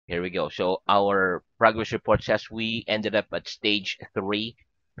here we go. So our progress report says we ended up at stage 3,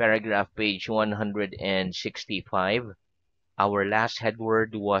 paragraph page 165. Our last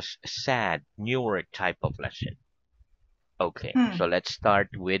headword was sad, newer type of lesson. Okay, so Hmm. let's start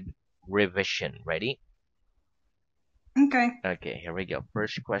with revision. Ready? Okay. Okay, here we go.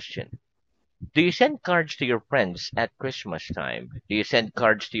 First question. Do you send cards to your friends at Christmas time? Do you send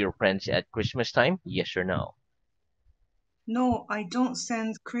cards to your friends at Christmas time? Yes or no? No, I don't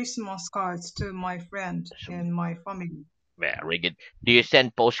send Christmas cards to my friend and my family. Very good. Do you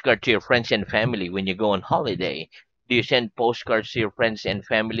send postcards to your friends and family when you go on holiday? Do you send postcards to your friends and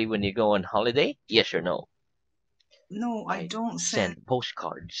family when you go on holiday? Yes or no? No, I I don't send send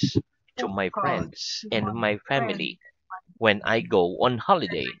postcards to my postcards friends to and my my friend family when I go on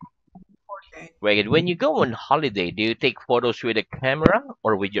holiday. holiday. Right. When you go on holiday, do you take photos with a camera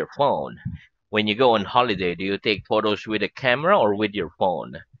or with your phone? When you go on holiday, do you take photos with a camera or with your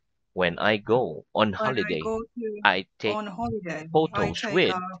phone? When I go on When I holiday, go to I take on holiday, I photos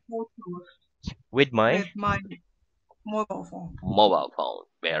take photos with my with my mobile phone. mobile phone.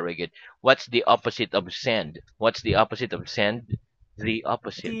 Very good. What's the opposite of send? What's the opposite of send? The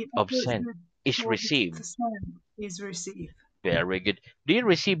opposite The of send opposite is of receive. the send is receive. Very good. Do you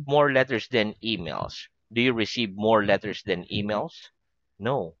receive more letters than emails? Do you receive more letters than emails?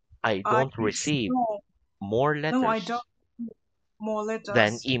 No, I I don't receive no, more no, I don't letters receive more than letters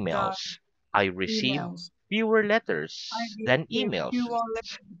than emails. I receive emails. fewer I letters than receive emails. fewer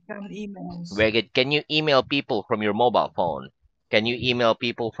letters than emails. Very good. Can you email people from your mobile phone? Can you email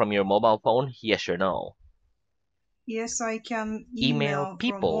people from your mobile phone? Yes or no? Yes, I can Email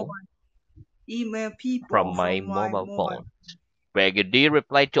people email from people my from my mobile mobile. phone. Very good. Do you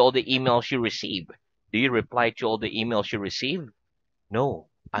reply to all the emails you receive? Do you reply to all the emails you receive? No,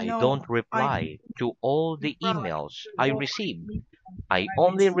 I don't No, I reply to all the reply emails to I all receive. my emails I I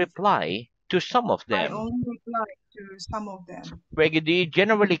only receive. reply to some of I them. only reply to some of them. Reggie, do you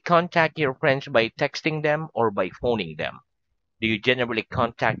generally contact your friends by texting them or by phoning them? Do you generally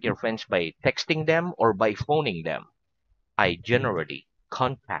contact your friends by texting them or by phoning them? I generally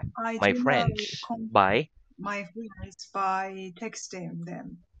contact I my generally friends contact by. my friends by texting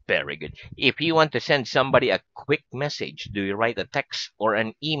them. Very good. If you want to send somebody a quick message, do you write a text or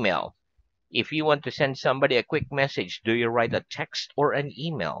an email? If you want to send somebody a quick message, do you write a text or an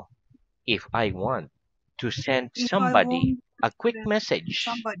email? If I want to send If I somebody want to a quick send message,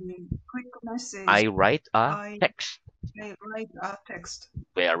 somebody quick message, I write a I, text. I write a text.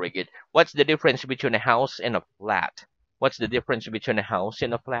 Very good. What's the difference between a house and a flat? What's the difference between a house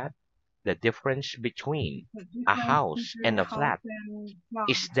and a flat? The difference between The a difference house between and a house flat and plant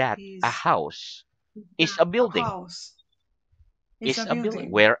is that a is house is that a a building, house is a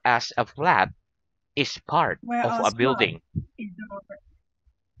building, whereas a flat is part of a whereas plant building. is a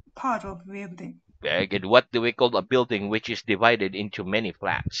part of building. Very good. What do we call a building which is divided into many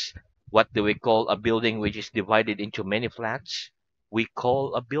flats? What do we call a building which is divided into many flats? We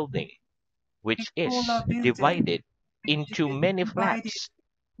call a building We which call a is building divided which into is many divided flats.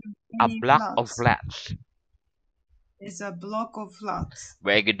 into A many block of flats. flats. Is a block of flats.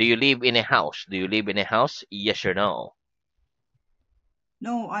 Very good. Do you live in a house? Do you live in a house? Yes or no?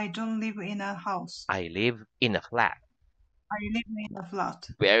 No, I don't live in a house. I live in a flat. I live in a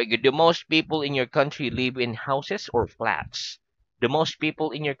flat. Very good. Do most people in your country live in houses or flats? Do most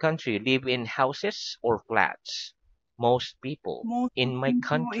people in your country live in houses or flats? Most people Most in my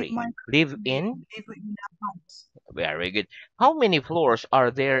people in country my live country in. live in a house. Very good. How many floors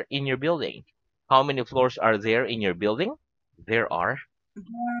are there in your building? How many floors are there in your building? There are. There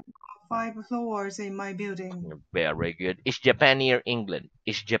are 5 floors in my building. Very good. Is Japan near England?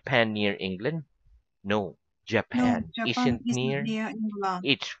 Is Japan near England? No. No, Japan Japan isn't isn't near. near England.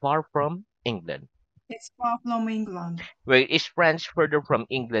 It's far from England. It's far from England. Wait, is France further from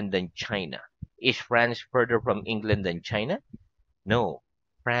England than China? Is France further from England than China? No.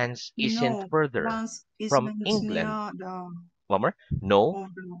 France isn't No, further France from isn't England. near the One more. No,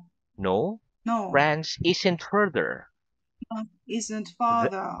 border. no. No, France isn't further France isn't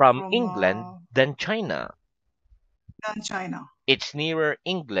farther from from England than China. than China. It's nearer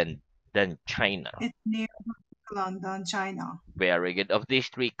England than China. It's nearer England than China. Very good. Of these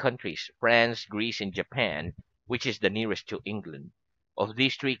three countries, France, Greece, and Japan, which is the nearest to England? Of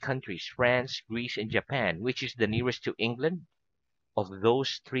these three countries, France, Greece, and Japan, which is the nearest to England? Of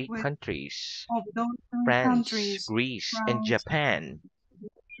those three With countries, of those three France, countries, Greece, and France, Japan,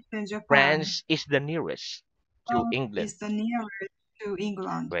 Greece, and Japan, France is the nearest to France England. is the nearest to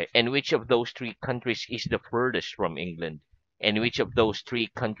England. Right? And which of those three countries is the furthest from England? And which of those three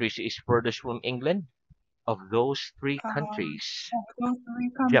countries is furthest from England? Of those three Um, countries, of those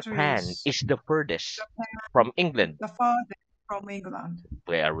three Japan countries, is the furthest Japan from is England. the farthest from England.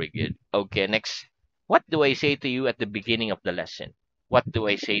 Very good. Okay, next. What do I say to you at the beginning of the lesson? What do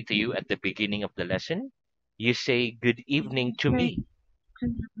I say to you at the beginning of the lesson? You say good You evening to say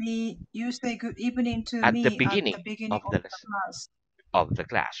me you say good evening to at the me at the beginning beginning of of the the lesson class. of the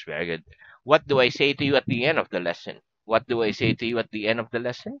class. Very good. What do I say to you at the end of the lesson? What do I say to you at the end of the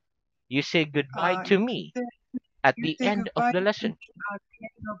lesson? You say goodbye Uh, to you me say, at you the say end of goodbye the to me lesson. at the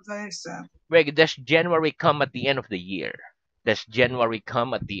end of the lesson. Very good. Does January come at the end of the year? Does January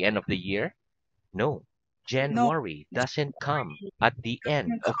come at the end of the year? No. No, January doesn't come January at the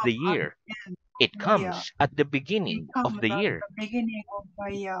end doesn't of the come at year. the end of It the year. comes at the It beginning of comes the at year. the beginning of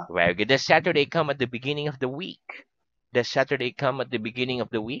the year. Very good. Does Saturday come at the beginning of the week? Does Saturday come at the beginning of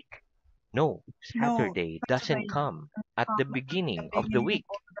the week? No. No, Saturday doesn't Saturday come doesn't at the come at the beginning of the beginning of week.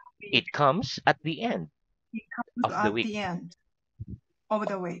 the week. It comes at the end It comes of the at week. the end of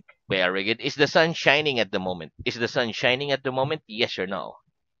the week. Very good. Is the sun shining at the moment? Is the sun shining at the moment? Yes or no?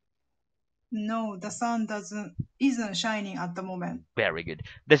 No, the sun isn't shining at the moment. Very good.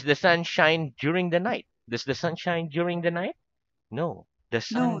 Does the sun shine during the night? Does the sun shine during the night? No, the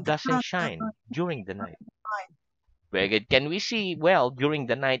No, sun the doesn't sun shine doesn't during the shine night. at Very good. Can we see well during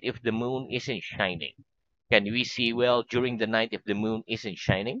the night if the moon isn't shining? Can we see well during the night if the moon isn't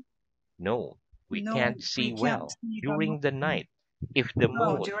shining? No, we No, can't we see can't well see the during the moon. night if the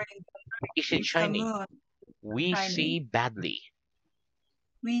No, moon during the night, isn't if the shining. moon is We shining, see badly.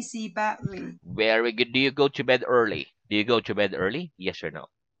 we see badly. Very good. Do you go to bed early? Do you go to bed early? Yes or no?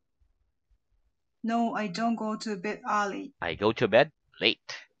 No, I don't go to bed early. I go to bed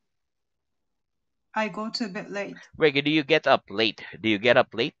late. I go to bed late. Very good. Do you get up late? Do you get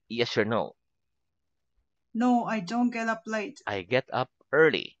up late? Yes or no? No, I don't get up late. I get up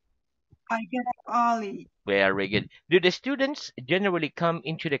early. I get up early. Very good. Do the students generally come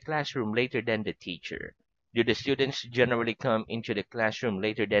into the classroom later than the teacher? Do the students generally come into the classroom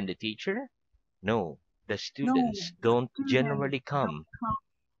later than the teacher? No, the No, students the don't students generally come don't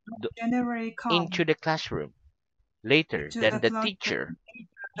th- generally come into the classroom later to than the the classroom teacher.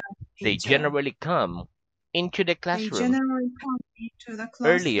 They teacher. generally come into the They classroom generally come into the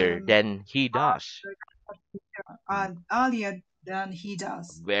earlier classroom than he does. earlier than he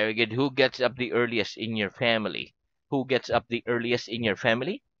does. Very good. Who gets up the earliest in your family? Who gets up the earliest in your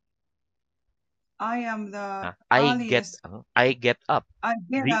family? I am the I get earliest. I get up I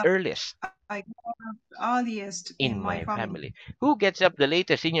get the up. earliest I get up earliest in in my my family. family. Who gets up the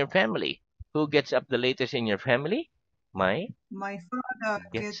latest in your family? Who gets up the latest in your family? My My father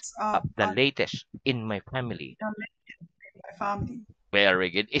gets gets up up the at latest in my family. the latest in my family. Very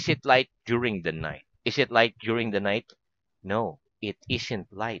good. Is it light during the night? Is it light during the night? No, it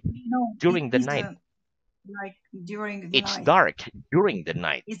isn't light No, it during the night. isn't like during the It's night. dark during the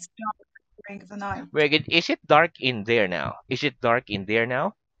night. It's dark during the night. Very good. Is it dark in there now? Is it dark in there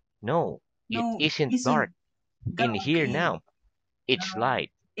now? No, it No, it isn't isn't dark in dark here now. It's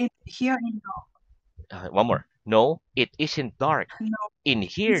light. here in One more. No, it isn't dark no, in it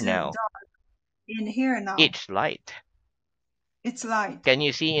here isn't now. dark in here now. It's light. It's light. Can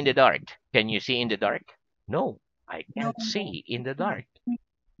you see in the dark? Can you see in the dark? No, I No, can't see in you the can't dark. see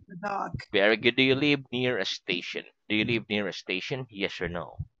the dark. Very good. Do you live near a station? Do you live near a station? Yes or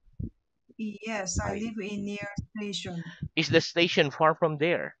no? Yes, I I live in near station. Is the station far from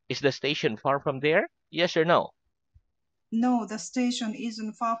there? Is the station far from there? Yes or no? No, the station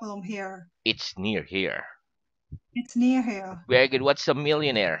isn't far from here. It's near here. It's near here. Very good. What's a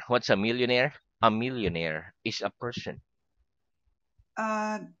millionaire? What's a millionaire? A millionaire is a person.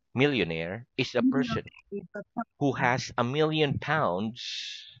 Uh, Millionaire is a India person is a who person has £1 million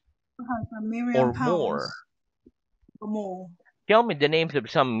who has a million or more. pounds or more. Tell me the names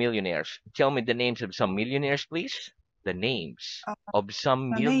of some millionaires. Tell me the names of some millionaires, please. The names Uh, of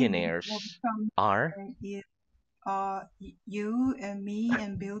some the name of millionaires some are is you and me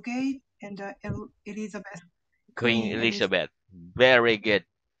and Bill Gates and Elizabeth, Queen Queen Elizabeth. Elizabeth. Very good.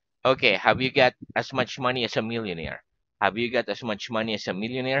 Okay, have you got as much money as a millionaire? Have you got as much money as a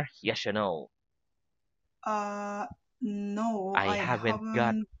millionaire? Yes or no? Uh, no, I I haven't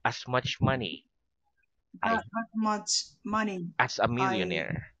got haven't as much money got I that much money. as a I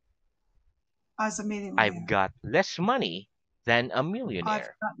millionaire. as a I've millionaire. got less money than a I've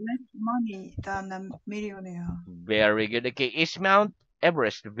millionaire. got less money than a millionaire. Very good. Okay, is Mount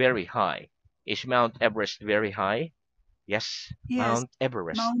Everest very high? Is Mount Everest very high? Yes, Yes, Mount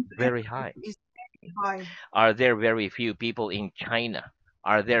Everest Mount very high. Everest is very high. Are there very few people in China?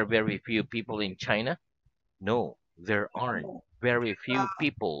 Are there very few people in China? No, there aren't No, very uh, few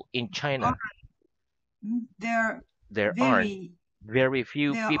people in uh, China. There There aren't very very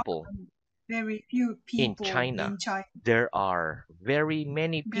few there are people very few in people China. in China. There are very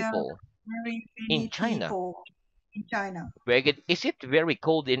many There are people very in many China. people in China. Very good. Is it very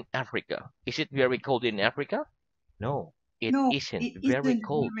cold in Africa? Is it very cold in Africa? No, it No, isn't it very isn't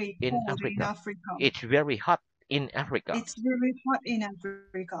cold very in cold in Africa. Africa. It's very hot in Africa. It's very hot in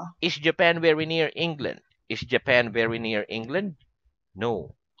Africa. Is Japan very near England? Is Japan very near England?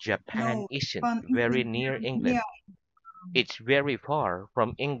 No, Japan No, isn't Japan very isn't near very near. England. It's very far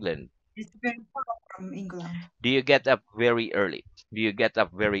from England. It's very far from England. Do you get up very early? Do you get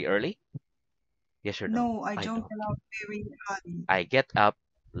up very early? Yes or no? No, I I don't don't. get out very early. I get up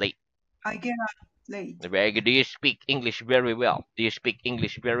late. I get up late. Very good. Do you speak English very well? Do you speak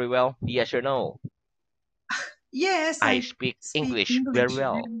English very well? Yes or no? Yes, I I speak speak English very English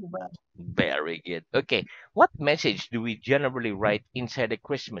very well. well. Very good. Okay. What message do we generally write inside a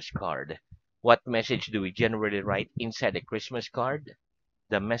Christmas card? What message do we generally write inside a Christmas card?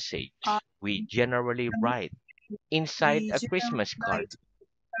 The Uh, message we generally the write message inside we a generally Christmas card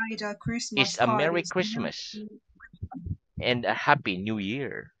write a is Christmas a card Merry is Merry Christmas Christmas and a Happy New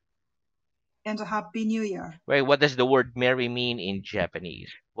Year. and a Happy New Year. Right? What does the word merry mean in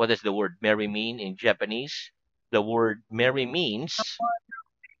Japanese? What does the word merry mean in Japanese? The word merry means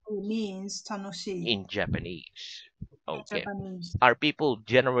It means tanoshi in Japanese. in Okay. Japanese. Are people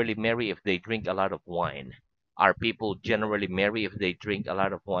generally merry if they drink a lot of wine? Are people generally merry if they drink a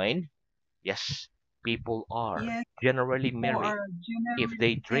lot of wine? Yes, people are Yes, generally people merry are if generally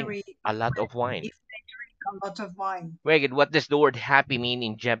they drink merry a lot of wine. if they drink a lot of wine. Very good. What does the word happy mean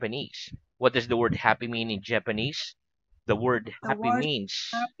in Japanese? What does the word happy mean in Japanese? The word The happy word means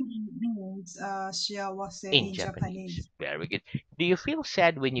happy means 幸せ in in Japanese. Japanese. Very good. Do you feel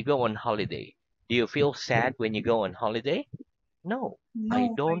sad when you go on holiday? Do you feel sad when you go on holiday? No, I No, I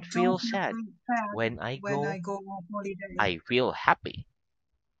don't don't feel feel sad. sad When I when I go, go on holiday. I feel happy.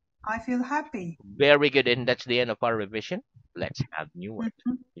 I feel happy. Very good. And that's the end of our revision. Let's have new words.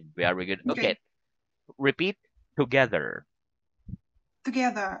 Mhm. Very good. Okay, Okay, repeat together,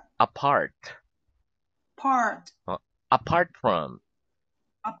 together, apart, part, uh, apart from.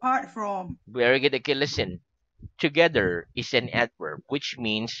 apart from, Very good. Okay, listen. Together is an adverb, which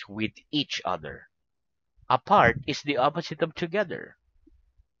means with each other. Apart is the opposite of together.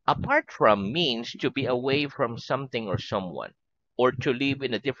 Apart from means to be away from something or someone, or to live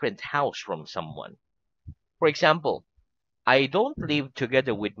in a different house from someone. For example, I don't live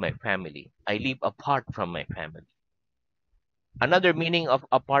together with my family. I live apart from my family. Another meaning of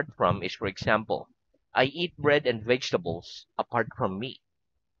apart from is, for example, I eat bread and vegetables apart from meat.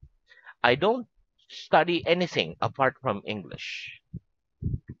 I don't study anything apart from English.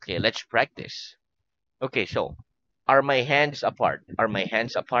 Okay, let's practice. Okay, so are my hands apart? Are my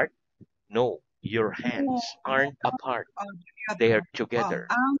hands apart? No, your no, hands your aren't apart. They're together. together.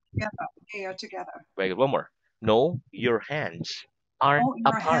 And together. They are together. Wait, one more. No, your hands aren't Oh,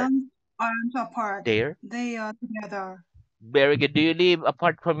 your apart. hands aren't apart. They're They are together. very good. Do you live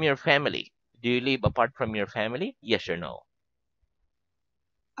apart from your family? Do you live apart from your family? Yes or no?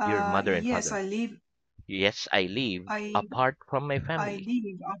 Your mother and Yes, father. I live. Yes, I live I apart from my I family.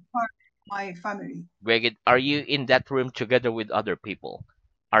 live apart from my family. Very good. Are you in that room together with other people?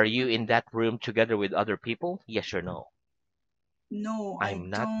 Are you in that room together with other people? Yes or no? No, I I'm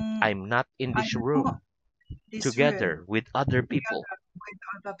not. don't. I'm not in I'm this not room in this room together with other people. together with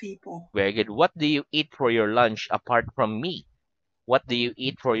other people. Very good. What do you eat for your lunch apart from me? What do you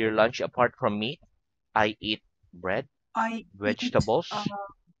eat for your lunch apart from me? I eat bread, I eat vegetables.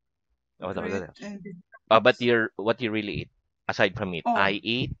 Oh, bread and but vegetables. what do you really eat aside from meat? I Oh,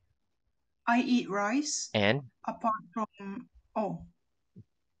 eat I eat rice and apart from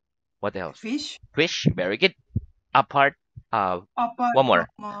what else? fish. Fish. Very good. Apart. Apart One from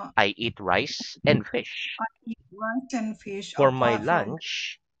more. I eat rice and fish I eat rice and fish for my apart from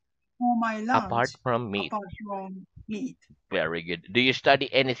lunch. for my Apart lunch from meat. apart from meat. Very good. Do you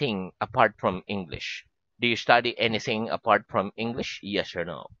study anything apart from English? Do you study anything apart from English? Yes or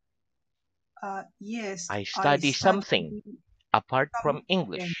no? Yes, I I study study something apart from something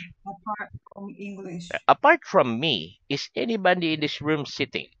English. apart from English. Apart from me, is anybody in this room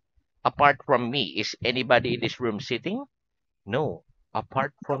sitting? Apart from me, is anybody in this room sitting? No.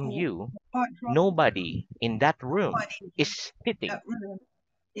 Apart from No, you, apart from nobody in that room nobody in is sitting. that room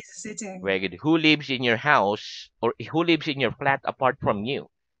is sitting. Very good. Who lives in your house or who lives in your flat apart from you?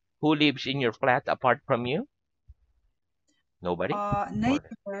 Who lives in your flat apart from you? Nobody? More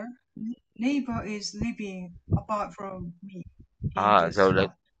or less. Neighbor is living apart from me in Ah, this so that,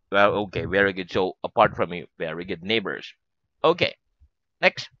 flat. well, okay, very good. So apart from you, very good neighbors. Okay,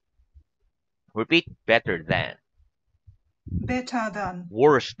 next. Repeat, better than, better than,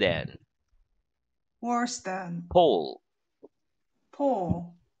 worse than, worse than, pole.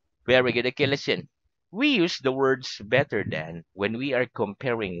 poor. Very good. Okay, listen. We use the words better than when we are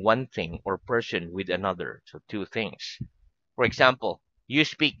comparing one thing or person with another. So two things. For example, you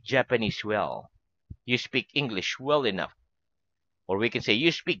speak Japanese well. You speak English well enough. Or we can say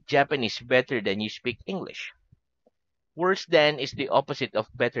you speak Japanese better than you speak English. Worse than is the opposite of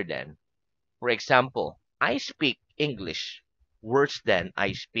better than. For example, I speak English worse than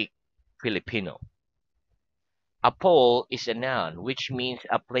I speak Filipino. A pole is a noun, which means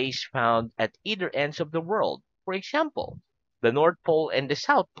a place found at either ends of the world. For example, the North Pole and the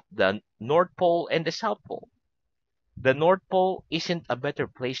South Pole. The North Pole isn't a better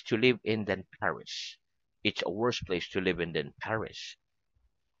place to live in than Paris. It's a worse place to live in than Paris.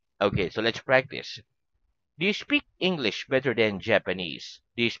 Okay, so let's practice. Do you speak English better than Japanese?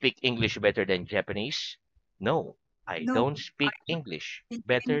 Do you speak English better than Japanese? No, I No, don't I speak English speak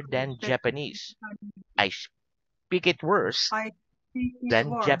better English than better Japanese. than I Japanese. speak it worse I speak it than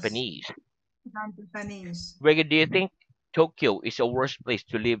worse Japanese. than Japanese. Greg, do you think Tokyo is a worse place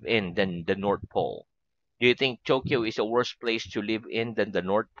to live in than the North Pole? Do you think Tokyo is a worse place to live in than the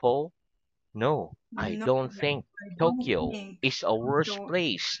North Pole? No, I No, don't think I don't Tokyo think is a worse Tokyo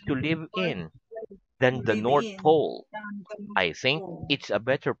place is to the live worst in place than to the live North in Pole. than the North I think Pole. it's a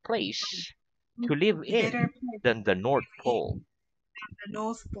better place to It's live a better in place than the to North live in Pole. than the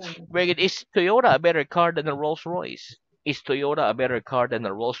North Pole. Greg, is Toyota a better car than a Rolls Royce? Is Toyota a better car than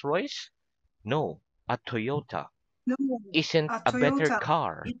a Rolls Royce? No, a Toyota No, isn't a a better Toyota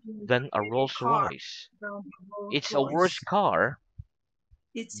car is a than a better Rolls car Royce. than a Rolls It's a worse Royce. car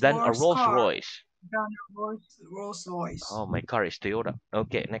It's than a worse Rolls car Royce. than a Rolls Royce. Oh, my car is Toyota.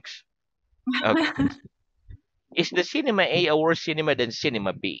 Okay, next. Okay. Is the Cinema A a worse cinema than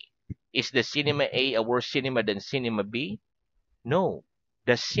Cinema B? Is the Cinema A worse cinema than Cinema B? No.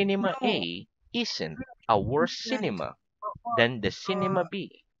 The Cinema No, A isn't a worse isn't cinema or than the Cinema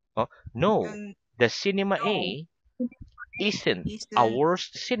B. Oh, no. and The Cinema no, A isn't a isn't worse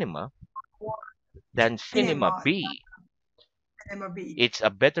cinema worse than Cinema cinema B. than Cinema B. It's a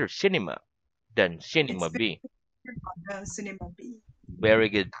better cinema than It's Cinema better B. cinema than Cinema B. Very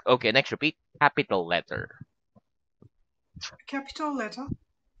good. Okay, next repeat. Capital letter. Capital letter.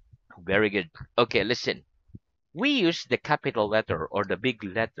 Very good. Okay, listen. We use the capital letter or the big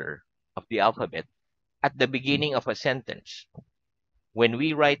letter of the alphabet at the beginning of a sentence when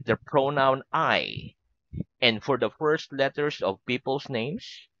we write the pronoun I and for the first letters of people's names,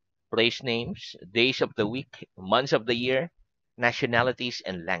 place names, days of the week, months of the year, nationalities,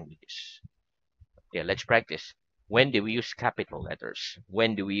 and languages. Yeah, let's practice. When do we use capital letters?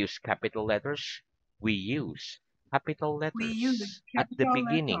 When do we use capital letters? We use capital We use letters at the capital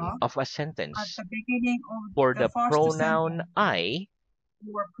beginning letter of a at sentence the beginning of for the the first pronoun sentence I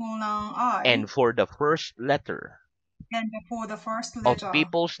or pronoun I and for the first letter and for the first of letter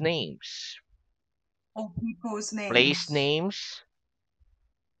people's names, of people's place names, names,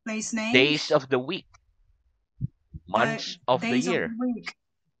 place days names, of the week, the months of the days of year, the week,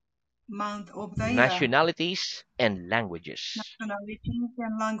 month of the year, nationalities, and languages. nationalities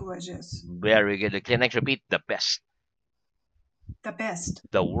and languages. Very good. Okay, next repeat the best, The best,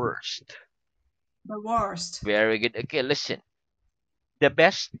 the worst. the worst. Very good. Okay, listen. The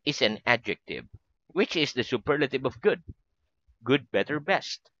best is an adjective, which is the superlative of good. Good, better,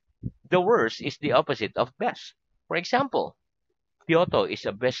 best. The worst is the opposite of best. For example, Kyoto is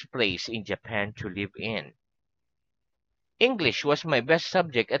the best place in Japan to live in. English was my best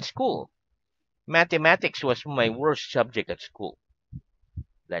subject at school. Mathematics was my worst subject at school.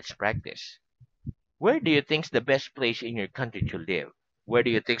 Let's practice. Where do you think's the best place in your country to live? Where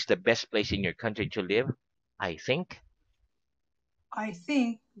do you think's the best place in your country to live? I think I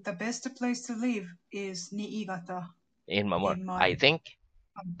think the best place to live is Niigata in Mamor. in I my think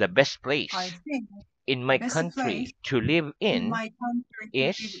the country. best I place think in the my best place country to live in in my country to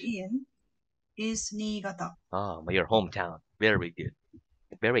live is in is Niigata. your hometown. Very good.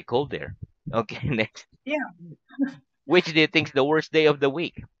 Very cold there. Okay, next. Yeah, Which do you think's the worst day of the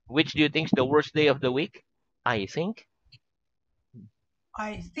week? Which do you think's the worst day of the week? I think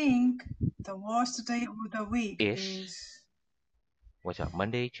I think the worst day of the week is is what's up?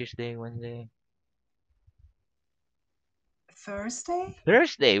 Monday, Tuesday, Wednesday, Thursday.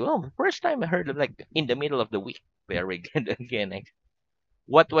 Thursday. Well, first time I heard of like in the middle of the week. Very good. Okay, next.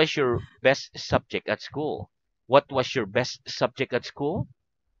 What was your best subject at school? What was your best subject at school?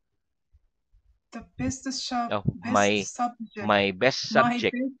 The best Oh, best subject. my best My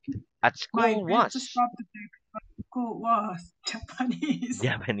subject best at my school best was subject School was Japanese.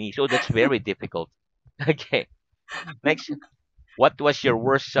 Japanese. Oh, that's very difficult. Okay. Next. What was your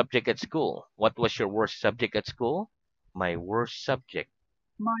worst subject at school? What was your worst subject at school? My worst subject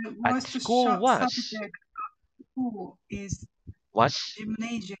My at worst school subject school is was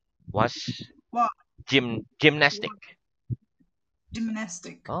gymnasium. was What? gymnastic. What?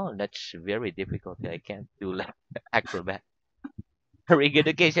 Gymnastic. Oh, that's very difficult. I can't do like acrobat. Very good.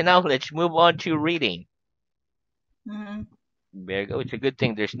 Okay, so now let's move on to reading. Hmm. Very good. It's a good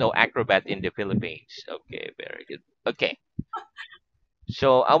thing there's no acrobat in the Philippines. Okay, very good. Okay,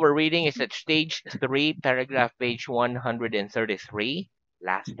 so our reading is at stage 3, paragraph page 133.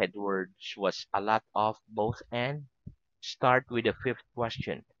 Last headwords was a lot of both and. Start with the fifth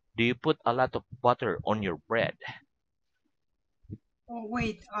question. Do you put a lot of butter on your bread? Oh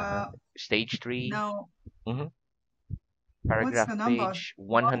wait. Stage 3, Now mhm, what's paragraph the number? page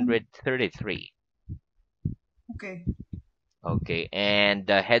One. 133. Okay. Okay, and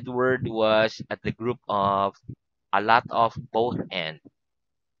the headword was at the group of a lot of both and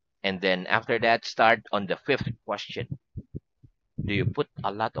then after that, start on the fifth question. Do you put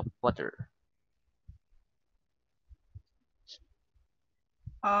a lot of butter?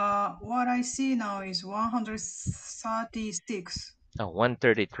 What I see now is 136. Oh,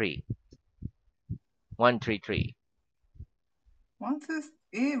 133. 133. One fifth?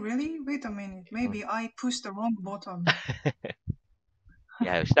 Eh, really? Wait a minute. Mm. Maybe I pushed the wrong button.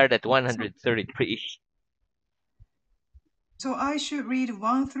 Yeah, start at So, 133. so I should read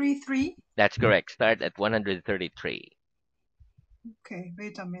 133? That's correct. Start at 133. Okay,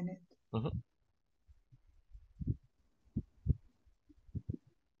 wait a minute. Mhm.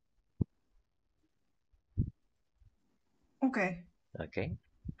 Okay. Okay.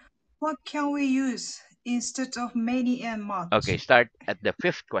 What can we use instead of many and Okay, much? start at the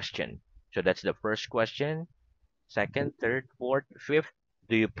fifth question. So that's the first question. Second, third, fourth, fifth.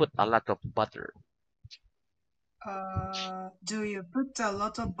 Do you put a lot of butter? Do you put a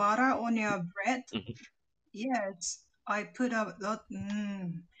lot of butter on your bread? Mhm. Yes, I put a lot.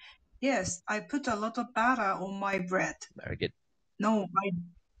 Yes, I put a lot of butter on my bread. Very good. No,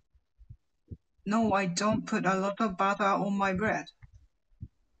 I don't put a lot of butter on my bread.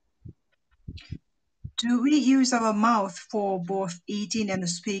 Do we use our mouth for both eating and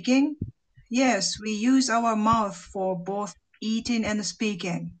speaking? Yes, we use our mouth for both eating and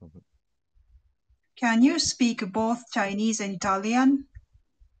speaking. Mhm. Can you speak both Chinese and Italian?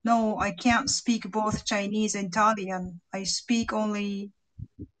 No, I can't speak both Chinese and Italian. I speak only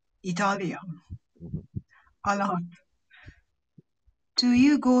Italian Mhm. a lot. Do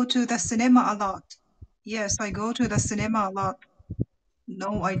you go to the cinema a lot? Yes, I go to the cinema a lot.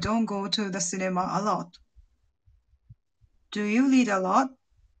 No, I don't go to the cinema a lot. Do you read a lot?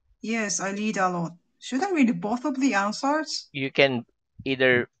 Yes, I read a lot. Should I read both of the answers? You can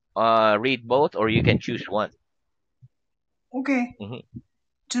either read both or you can choose one. Okay. Mhm.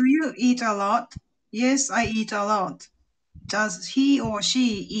 Do you eat a lot? Yes, I eat a lot. Does he or she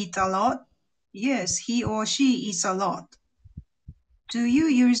eat a lot? Yes, he or she eats a lot. Do you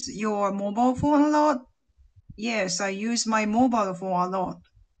use your mobile phone a lot? Yes, I use my mobile phone a lot.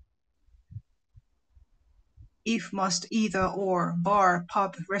 If must either or bar,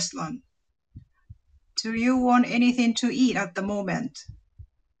 pub, restaurant. Do you want anything to eat at the moment?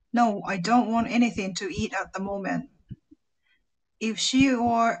 No, I don't want anything to eat at the moment. If he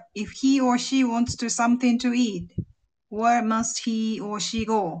or she wants to something to eat, where must he or she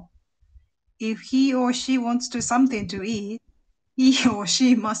go? If he or she wants to something to eat, he or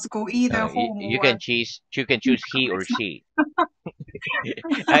she must go either home You or can choose. You can choose he or restaurant. she.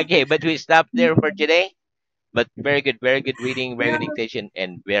 Okay, but we stop there for today. But very good reading, very Yeah. good dictation,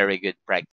 and very good practice.